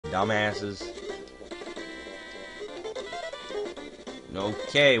Dumbasses.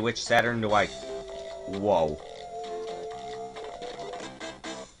 Okay, which Saturn do I... Whoa.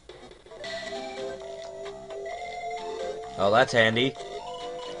 Oh, that's handy.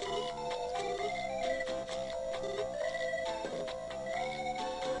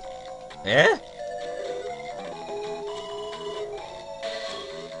 Eh?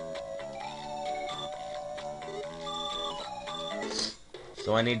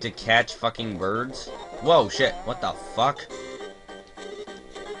 So I need to catch fucking birds? Whoa, shit. What the fuck?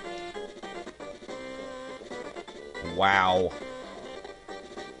 Wow.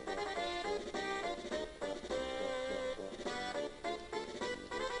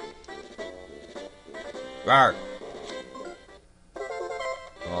 Rawr.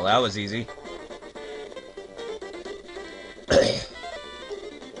 Well, that was easy.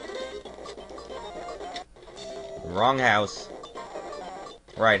 Wrong house.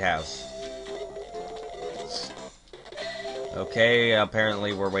 Right house. Okay,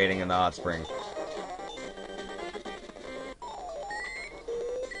 apparently we're waiting in the hot spring.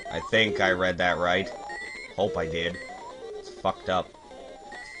 I think I read that right. Hope I did. It's fucked up.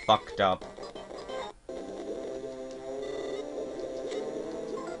 Fucked up.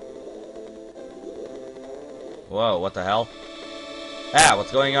 Whoa, what the hell? Ah,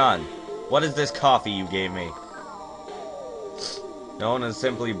 what's going on? What is this coffee you gave me? No one is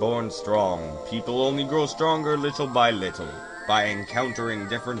simply born strong. People only grow stronger little by little, by encountering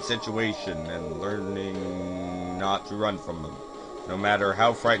different situations and learning not to run from them, no matter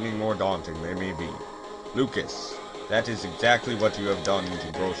how frightening or daunting they may be. Lucas, that is exactly what you have done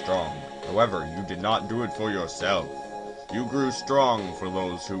to grow strong. However, you did not do it for yourself. You grew strong for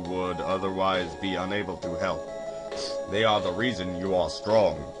those who would otherwise be unable to help. They are the reason you are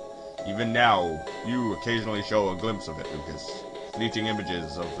strong. Even now, you occasionally show a glimpse of it, Lucas. Fleeting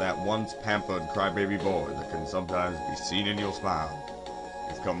images of that once pampered crybaby boy that can sometimes be seen in your smile.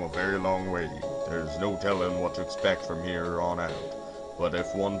 You've come a very long way. There's no telling what to expect from here on out. But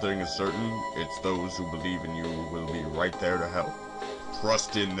if one thing is certain, it's those who believe in you will be right there to help.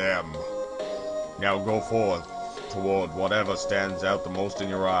 Trust in them. Now go forth toward whatever stands out the most in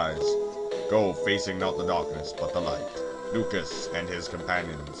your eyes. Go facing not the darkness, but the light. Lucas and his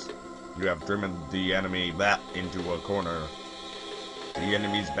companions. You have driven the enemy back into a corner. The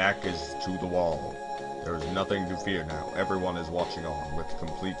enemy's back is to the wall. There is nothing to fear now. Everyone is watching on, with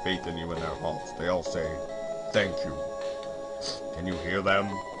complete faith in you in their hearts. They all say, thank you. Can you hear them?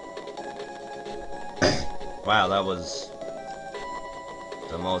 Wow, that was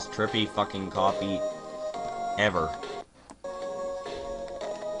the most trippy fucking coffee ever.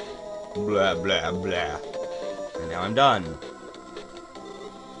 Blah, blah, blah. And now I'm done.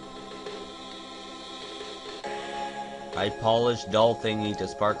 I polished dull thingy to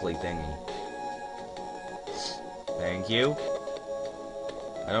sparkly thingy. Thank you.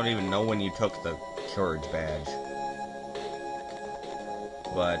 I don't even know when you took the courage badge.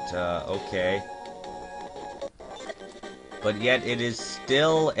 But, okay. But yet, it is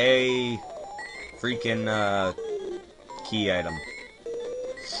still a freaking, key item.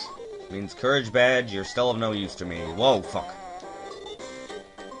 Means courage badge, you're still of no use to me. Whoa, fuck.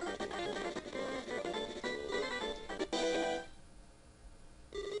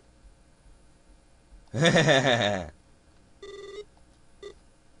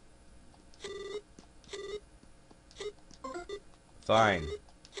 Fine.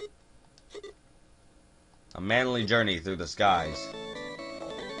 A manly journey through the skies.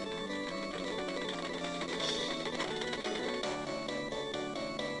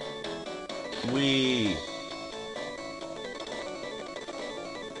 Whee!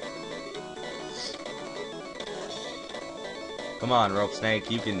 Come on, Rope Snake,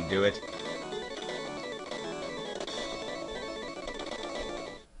 you can do it.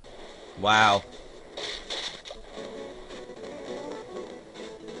 Wow.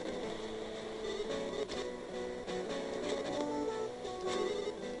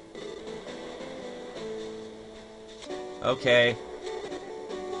 Okay.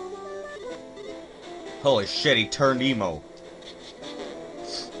 Holy shit, he turned emo.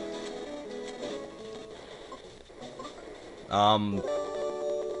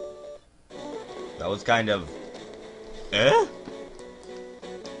 That was kind of... Eh?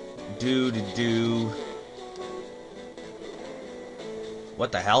 Do.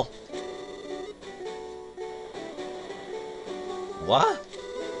 What the hell? What?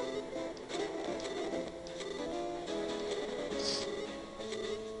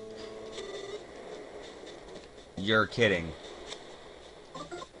 You're kidding.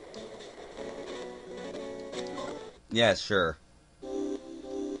 Yeah, sure.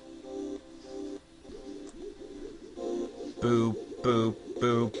 Boop, boop,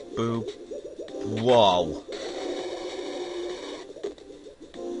 boop, boop. Whoa.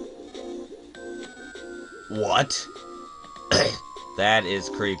 What? That is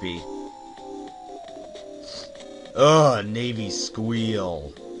creepy. Ugh, Navy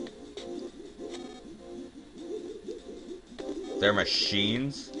squeal. They're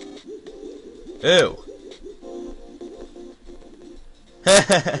machines? Ew.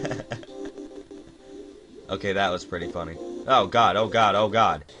 Okay, that was pretty funny. Oh god, oh god, oh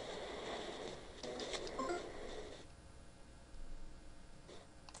god.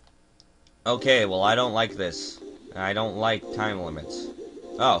 Okay, well I don't like this. I don't like time limits.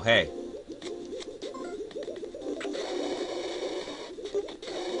 Oh, hey.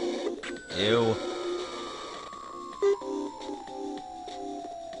 Ew.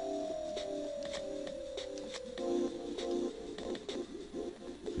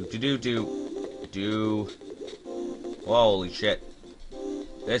 Do. Holy shit.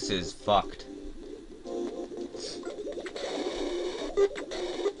 This is fucked.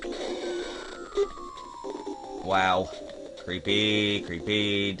 Wow. Creepy,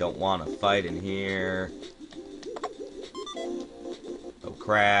 creepy. Don't want to fight in here. Oh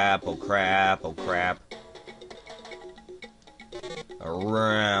crap, oh crap, oh crap. A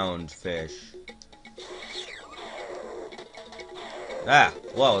round fish. Ah,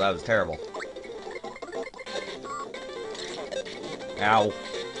 whoa, that was terrible. Ow.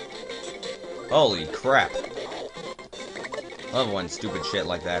 Holy crap. Love when stupid shit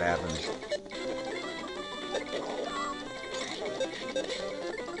like that happens.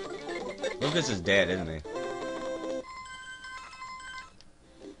 Lucas is dead, isn't he?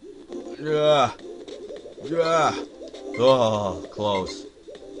 Yeah. Yeah. Oh, close.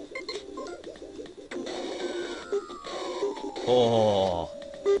 Oh.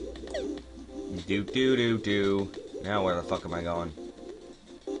 Do. Now where the fuck am I going?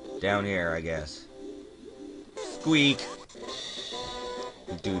 Down here, I guess. Squeak.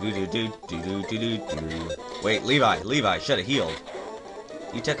 Do. Wait, Levi should have healed.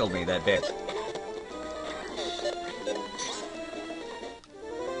 You tickled me, that bitch.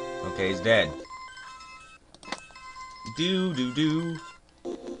 Okay, he's dead. Do.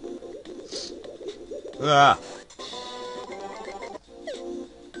 Ah.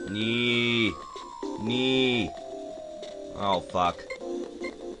 Knee. Oh, fuck.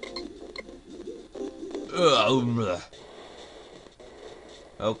 Ugh.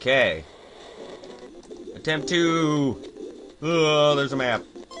 Okay. Attempt 2. There's a map.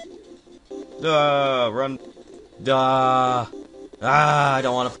 Run. I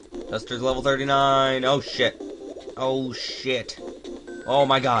don't want to. Duster's level 39. Oh, shit. Oh, shit. Oh,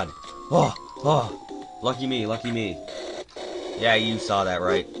 my God. Oh. Lucky me. Yeah, you saw that,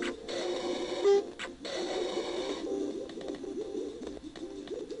 right?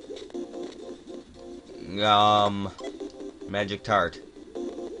 Magic tart.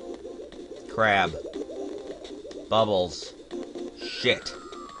 Crab. Bubbles. Shit.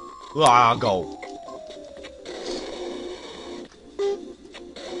 Go.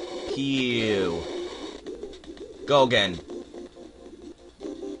 Pew. Go again.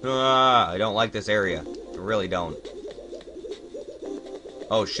 I don't like this area. I really don't.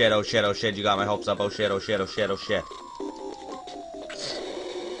 Oh shit, you got my hopes up. Oh shit.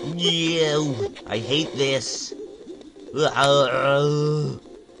 Ew, I hate this.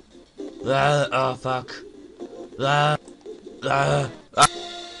 Oh fuck.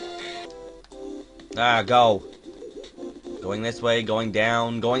 Go. Going this way, going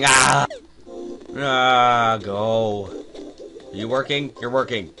down, going go. Are you working? You're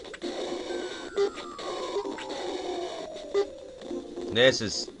working. This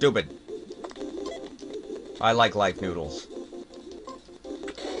is stupid. I like life noodles.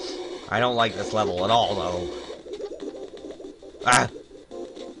 I don't like this level at all, though.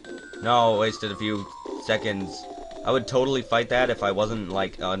 No, wasted a few seconds. I would totally fight that if I wasn't,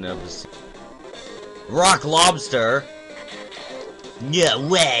 like, on a... Rock lobster? No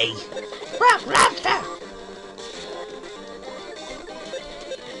way! Rock lobster!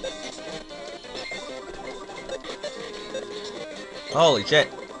 Holy shit.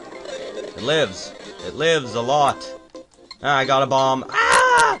 It lives. It lives a lot. I got a bomb.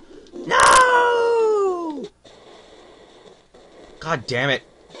 No! God damn it.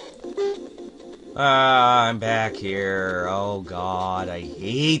 I'm back here. Oh god, I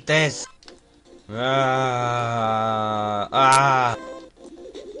hate this.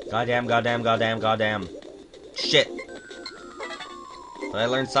 Goddamn. Shit. But I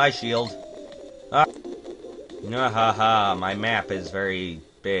learned Psy Shield. My map is very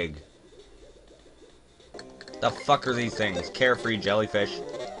big. The fuck are these things? Carefree jellyfish?